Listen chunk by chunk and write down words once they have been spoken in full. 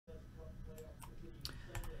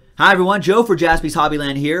Hi everyone, Joe for Jaspys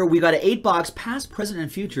Hobbyland here. We got an 8-box past, present,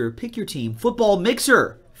 and future pick your team football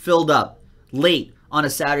mixer filled up late on a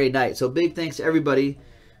Saturday night. So big thanks to everybody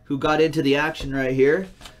who got into the action right here.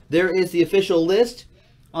 There is the official list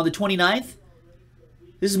on the 29th.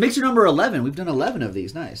 This is mixer number 11. We've done 11 of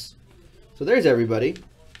these. Nice. So there's everybody.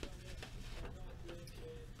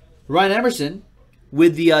 Ryan Emerson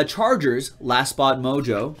with the Chargers last spot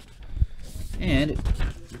mojo. And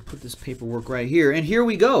put this paperwork right here. And here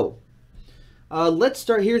we go. Let's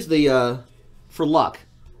start. Here's the, for luck,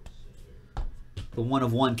 the 1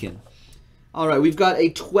 of 1-kin. All right, we've got a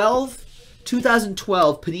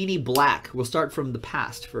 2012 Panini Black. We'll start from the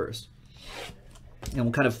past first. And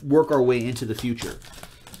we'll kind of work our way into the future.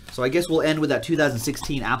 So I guess we'll end with that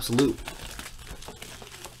 2016 Absolute.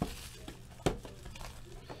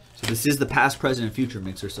 So this is the past, present, and future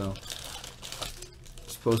mixer, so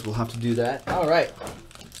I suppose we'll have to do that. All right.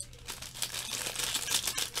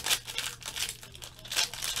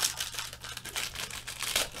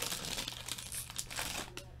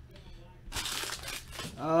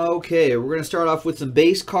 Okay, we're going to start off with some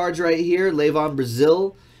base cards right here. Levon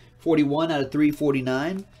Brazil, 41 out of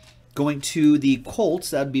 349. Going to the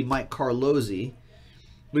Colts, that would be Mike Carlozzi.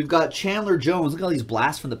 We've got Chandler Jones. Look at all these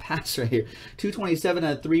blasts from the past right here. 227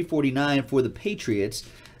 out of 349 for the Patriots.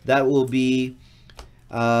 That will be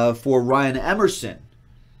for Ryan Emerson.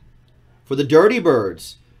 For the Dirty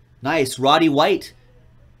Birds, nice. Roddy White,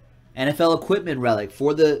 NFL equipment relic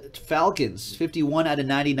for the Falcons. 51 out of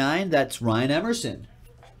 99. That's Ryan Emerson.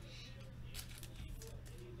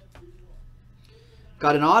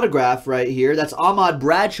 Got an autograph right here. That's Ahmad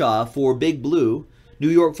Bradshaw for Big Blue. New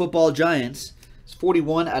York Football Giants. It's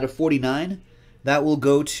 41 out of 49. That will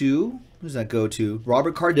go to, who does that go to?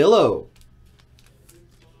 Robert Cardillo.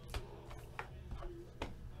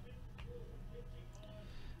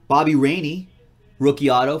 Bobby Rainey, rookie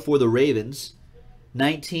auto for the Ravens.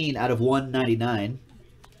 19 out of 199.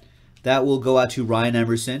 That will go out to Ryan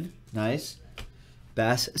Emerson. Nice.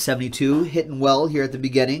 Bass 72, hitting well here at the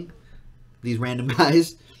beginning. These random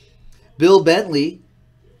guys. Bill Bentley,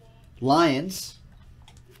 Lions.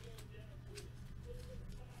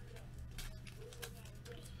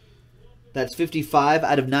 That's 55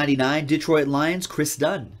 out of 99. Detroit Lions, Chris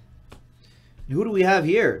Dunn. And who do we have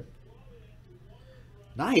here?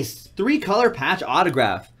 Nice. 3-color patch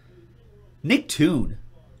autograph. Nick Toon.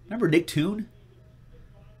 Remember Nick Toon?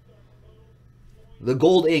 The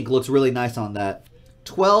gold ink looks really nice on that.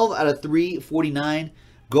 12 out of 349.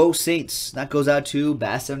 Go Saints. That goes out to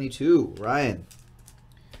Bass 72. Ryan.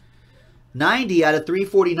 90 out of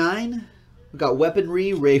 349. We got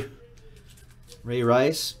Weaponry. Ray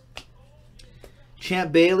Rice.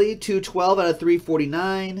 Champ Bailey. 212 out of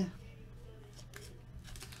 349.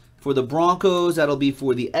 For the Broncos, that'll be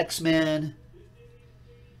for the X-Men.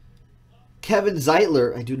 Kevin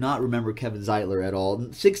Zeitler. I do not remember Kevin Zeitler at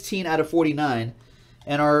all. 16 out of 49.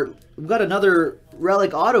 And we've got another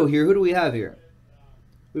relic auto here. Who do we have here?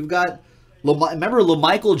 We've got, remember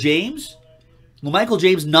LaMichael James? LaMichael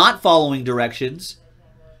James not following directions.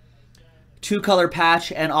 2-color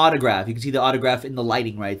patch and autograph. You can see the autograph in the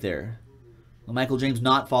lighting right there. LaMichael James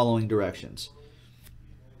not following directions.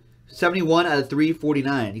 71 out of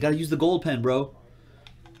 349. You got to use the gold pen, bro.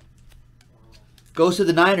 Goes to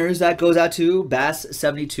the Niners. That goes out to Bass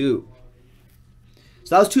 72.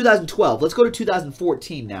 So that was 2012. Let's go to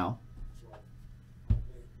 2014 now.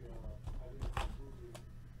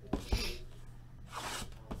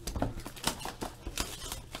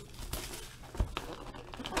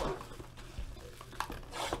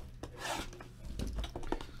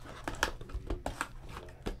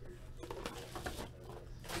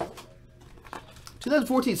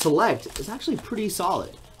 '14 Select is actually pretty solid.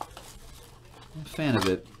 I'm a fan of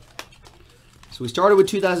it. So we started with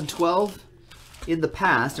 2012 in the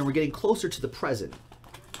past, and we're getting closer to the present.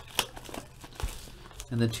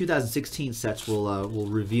 And the 2016 sets will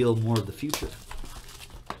reveal more of the future.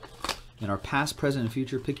 In our past, present, and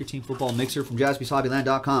future pick your team football mixer from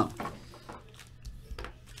JaspysHobbyland.com.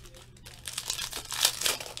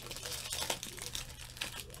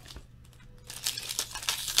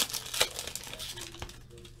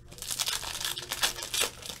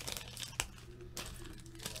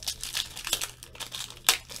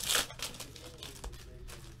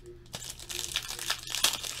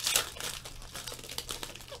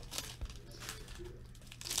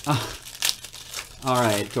 All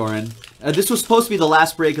right, Doran. This was supposed to be the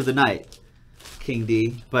last break of the night, King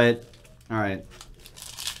D, but all right.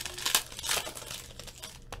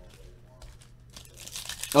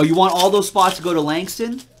 Oh, you want all those spots to go to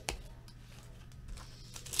Langston?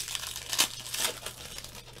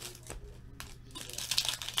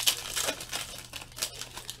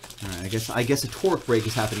 I guess a torque break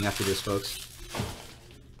is happening after this, folks.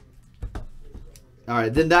 All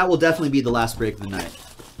right, then that will definitely be the last break of the night.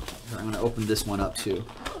 I'm going to open this one up too.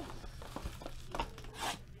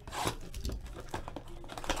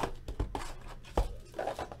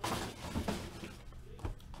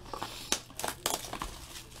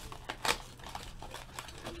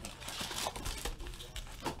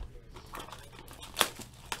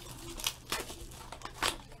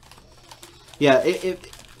 Yeah,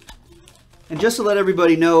 and just to let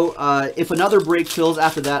everybody know, if another break fills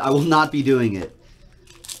after that, I will not be doing it.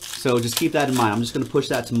 So just keep that in mind. I'm just going to push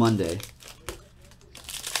that to Monday.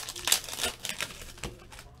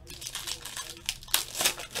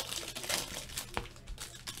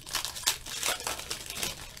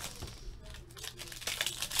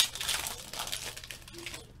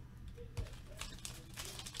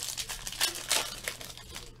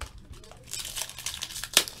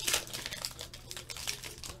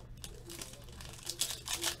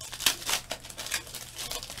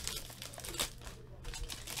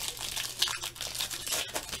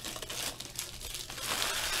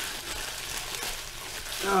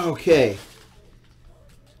 Okay,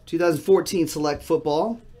 2014 Select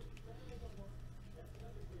Football.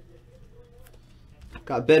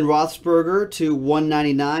 Got Ben Roethlisberger to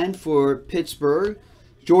 199 for Pittsburgh.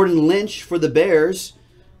 Jordan Lynch for the Bears,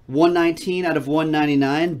 119 out of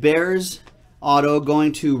 199. Bears auto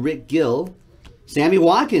going to Rick Gill. Sammy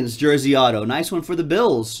Watkins jersey auto, nice one for the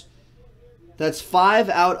Bills. That's 5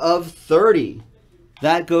 out of 30.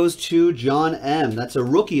 That goes to John M. That's a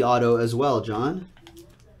rookie auto as well, John.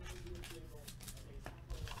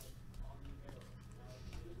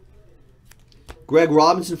 Greg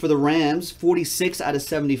Robinson for the Rams, 46 out of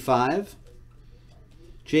 75.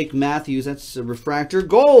 Jake Matthews, that's a refractor.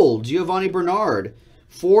 Gold, Giovanni Bernard,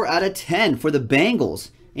 4 out of 10 for the Bengals.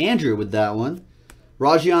 Andrew with that one.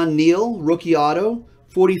 Rajion Neal, rookie auto,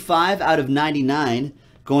 45 out of 99.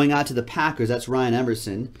 Going out to the Packers, that's Ryan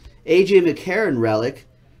Emerson. A.J. McCarron relic,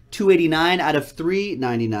 289 out of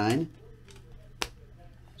 399.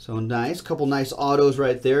 So nice, couple nice autos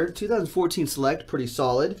right there. 2014 Select, pretty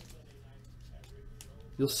solid.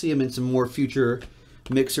 You'll see them in some more future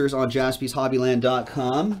mixers on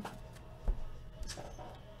JaspysHobbyland.com.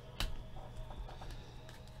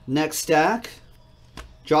 Next stack,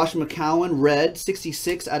 Josh McCown, red,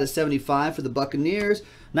 66 out of 75 for the Buccaneers.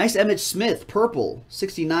 Nice Emmitt Smith, purple,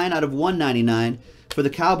 69 out of 199 for the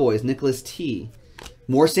Cowboys, Nicholas T.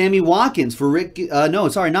 More Sammy Watkins for Rick, no,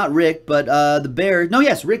 sorry, not Rick, but the Bears. No,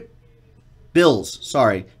 yes, Rick Bills,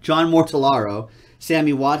 sorry. John Mortellaro,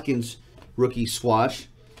 Sammy Watkins rookie swatch.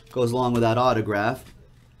 Goes along with that autograph.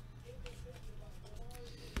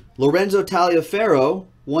 Lorenzo Taliaferro,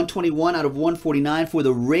 121 out of 149 for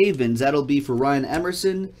the Ravens. That'll be for Ryan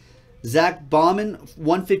Emerson. Zach Bauman,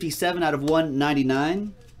 157 out of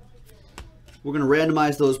 199. We're going to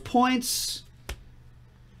randomize those points.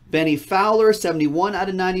 Benny Fowler, 71 out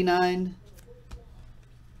of 99.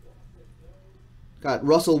 Got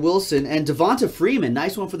Russell Wilson and Devonta Freeman.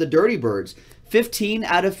 Nice one for the Dirty Birds. 15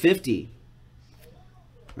 out of 50.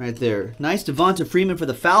 Right there. Nice Devonta Freeman for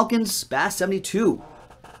the Falcons. Bass 72.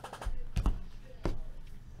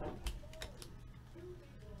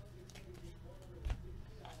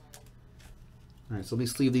 All right, so let me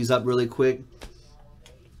sleeve these up really quick.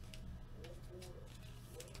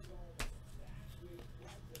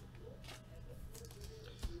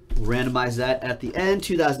 We'll randomize that at the end.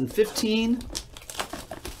 2015.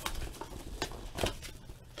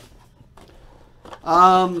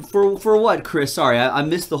 For what, Chris? Sorry, I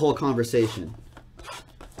missed the whole conversation.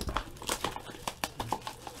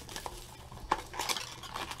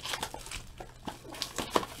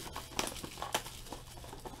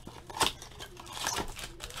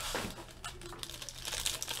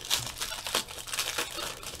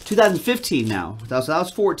 $2015 now. That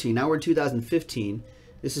was 14. Now we're in 2015.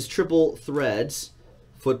 This is Triple Threads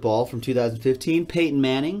football from 2015. Peyton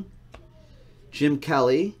Manning, Jim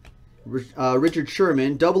Kelly, Richard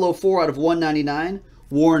Sherman, 004 out of 199.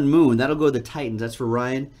 Warren Moon, that'll go to the Titans. That's for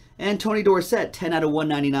Ryan. And Tony Dorsett, 10 out of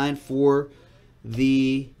 199 for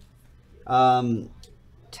the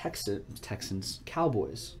Texans,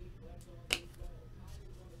 Cowboys.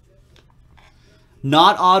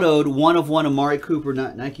 Not autoed, 1 of 1 Amari Cooper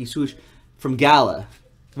Nike swoosh from Gala.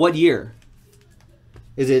 What year?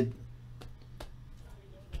 Is it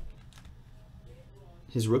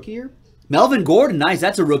his rookie year? Melvin Gordon, nice.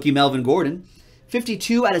 That's a rookie, Melvin Gordon.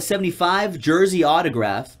 52 out of 75 jersey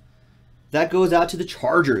autograph. That goes out to the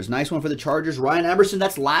Chargers. Nice one for the Chargers. Ryan Emerson,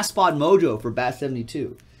 that's last spot mojo for Bat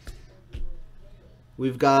 72.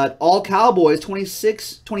 We've got all Cowboys,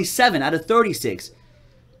 27 out of 36.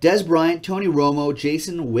 Des Bryant, Tony Romo,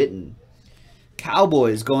 Jason Witten.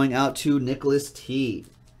 Cowboys going out to Nicholas T.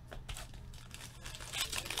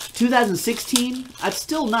 2016, that's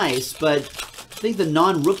still nice, but I think the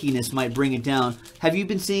non-rookiness might bring it down. Have you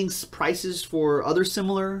been seeing prices for other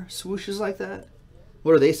similar swooshes like that?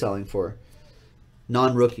 What are they selling for?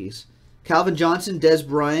 Non-rookies. Calvin Johnson, Des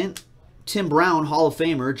Bryant, Tim Brown, Hall of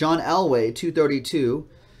Famer, John Elway, 232.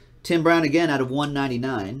 Tim Brown again out of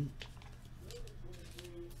 199.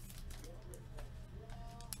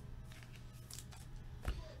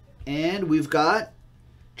 And we've got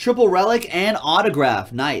triple relic and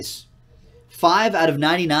autograph. Nice. 5 out of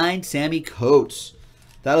 99, Sammy Coates.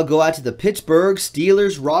 That'll go out to the Pittsburgh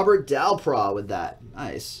Steelers, Robert Dalpra with that.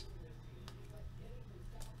 Nice.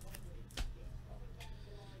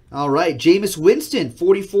 All right, Jameis Winston,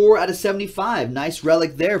 44 out of 75. Nice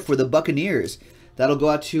relic there for the Buccaneers. That'll go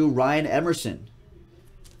out to Ryan Emerson,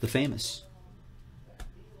 the famous.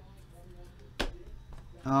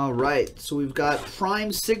 All right, so we've got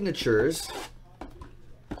prime signatures.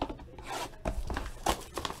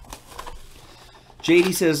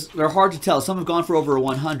 JD says they're hard to tell. Some have gone for over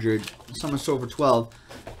 100. Some are for over 12.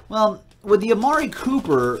 Well, with the Amari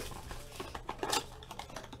Cooper,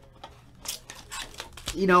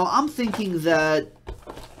 you know, I'm thinking that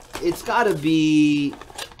it's got to be,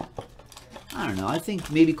 I don't know, I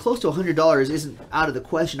think maybe close to $100 isn't out of the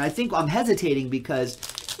question. I think I'm hesitating because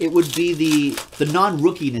it would be the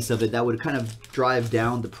non-rookiness of it that would kind of drive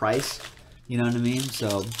down the price. You know what I mean?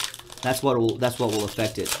 So that's what will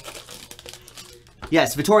affect it.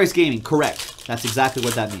 Yes, Victorious Gaming, correct. That's exactly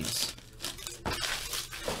what that means.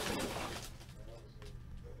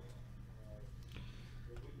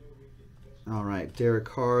 All right, Derek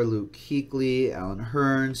Carr, Luke Kuechly, Alan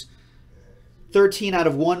Hearns. 13 out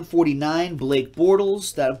of 149, Blake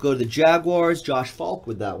Bortles. That'll go to the Jaguars. Josh Falk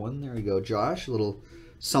with that one. There you go, Josh. A little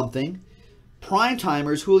something. Prime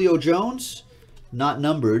timers, Julio Jones. Not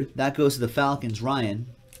numbered. That goes to the Falcons, Ryan.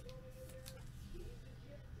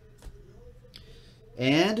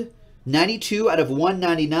 And 92 out of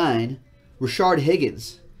 199, Rashard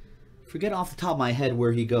Higgins. Forget off the top of my head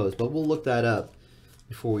where he goes, but we'll look that up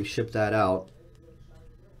before we ship that out.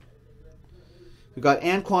 We've got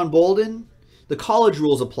Anquan Bolden. The college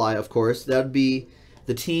rules apply, of course. That would be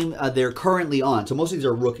the team they're currently on. So most of these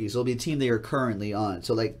are rookies. So it'll be a team they are currently on.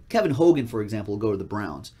 So like Kevin Hogan, for example, will go to the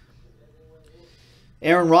Browns.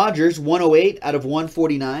 Aaron Rodgers, 108 out of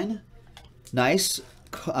 149. Nice.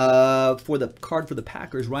 For the card for the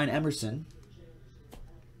Packers, Ryan Emerson.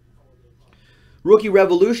 Rookie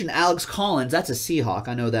Revolution, Alex Collins. That's a Seahawk.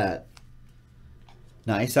 I know that.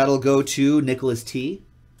 Nice. That'll go to Nicholas T.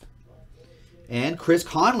 And Chris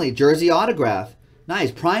Conley, jersey autograph.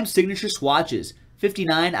 Nice. Prime signature swatches.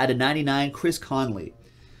 59 out of 99, Chris Conley.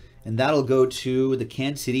 And that'll go to the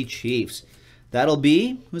Kansas City Chiefs. That'll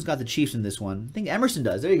be, who's got the Chiefs in this one? I think Emerson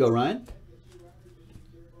does. There you go, Ryan.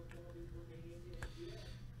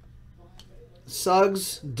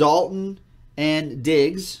 Suggs, Dalton, and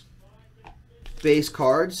Diggs. Base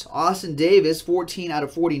cards. Austin Davis, 14 out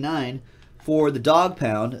of 49 for the Dog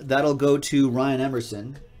Pound. That'll go to Ryan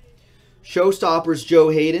Emerson. Showstoppers, Joe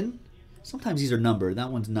Hayden. Sometimes these are numbered.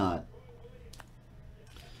 That one's not.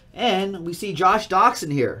 And we see Josh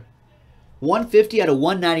Doxson here. 150 out of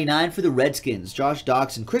 199 for the Redskins. Josh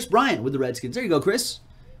Doxson. Chris Bryant with the Redskins. There you go, Chris.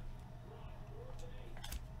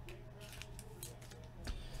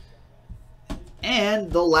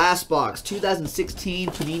 And the last box, 2016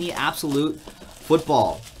 Panini Absolute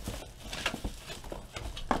Football.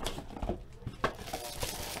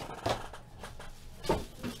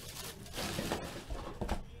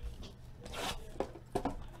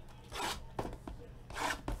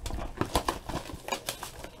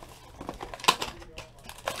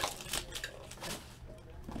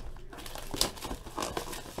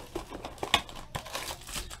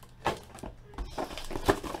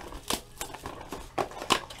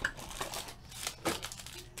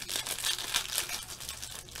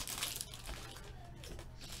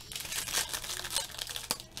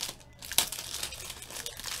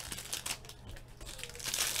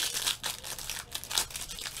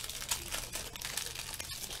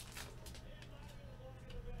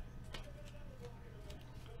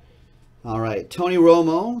 All right, Tony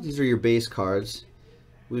Romo. These are your base cards.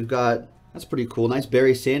 We've got, that's pretty cool. Nice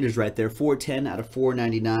Barry Sanders right there. 410 out of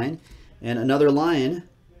 499. And another Lion.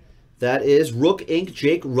 That is Rook Inc.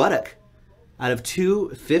 Jake Ruddock out of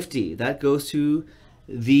 250. That goes to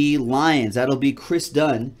the Lions. That'll be Chris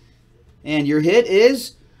Dunn. And your hit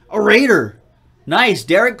is a Raider. Nice.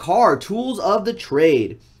 Derek Carr, Tools of the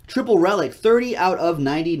Trade. Triple Relic, 30 out of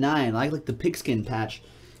 99. I like the pigskin patch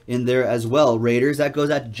in there as well. Raiders, that goes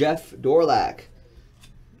out to Jeff Dorlack.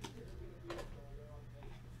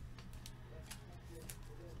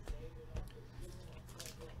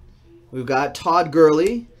 We've got Todd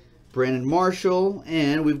Gurley, Brandon Marshall,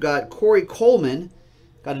 and we've got Corey Coleman.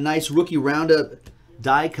 Got a nice rookie roundup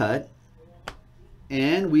die cut.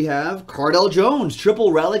 And we have Cardell Jones,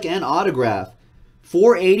 triple relic and autograph.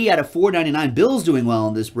 480 out of 499. Bill's doing well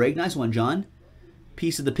in this break. Nice one, John.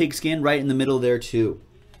 Piece of the pigskin right in the middle there, too.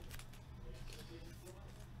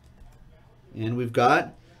 And we've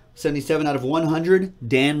got 77 out of 100,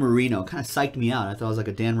 Dan Marino. Kind of psyched me out. I thought it was like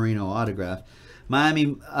a Dan Marino autograph.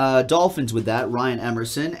 Miami Dolphins with that, Ryan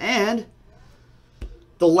Emerson. And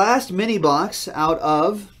the last mini box out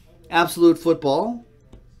of Absolute Football,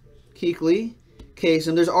 Kuechly,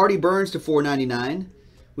 Kasem. There's Artie Burns to 499.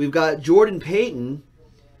 We've got Jordan Payton,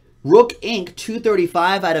 Rook Inc.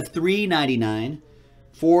 235 out of 399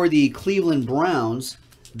 for the Cleveland Browns.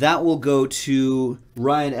 That will go to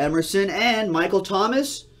Ryan Emerson. And Michael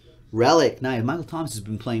Thomas, relic. Nice. Michael Thomas has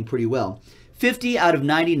been playing pretty well. 50 out of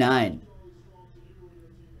 99.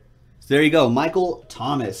 So there you go, Michael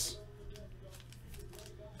Thomas.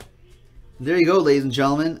 There you go, ladies and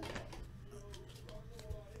gentlemen.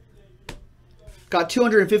 Got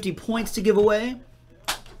 250 points to give away.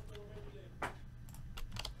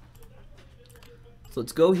 So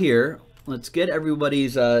let's go here. Let's get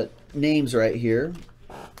everybody's names right here.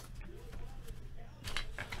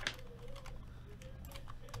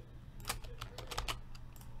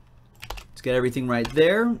 Let's get everything right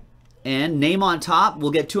there. And name on top will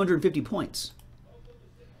get 250 points.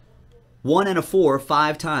 1 and a 4,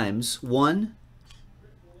 5 times. 1,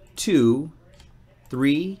 2,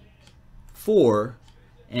 3, 4,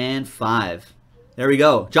 and 5. There we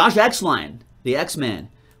go. Josh Exline, the X-Man,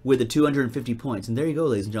 with the 250 points. And there you go,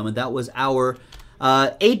 ladies and gentlemen. That was our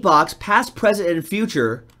 8-box past, present, and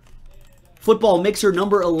future football mixer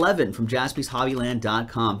number 11 from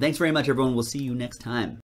JaspysHobbyland.com. Thanks very much, everyone. We'll see you next time.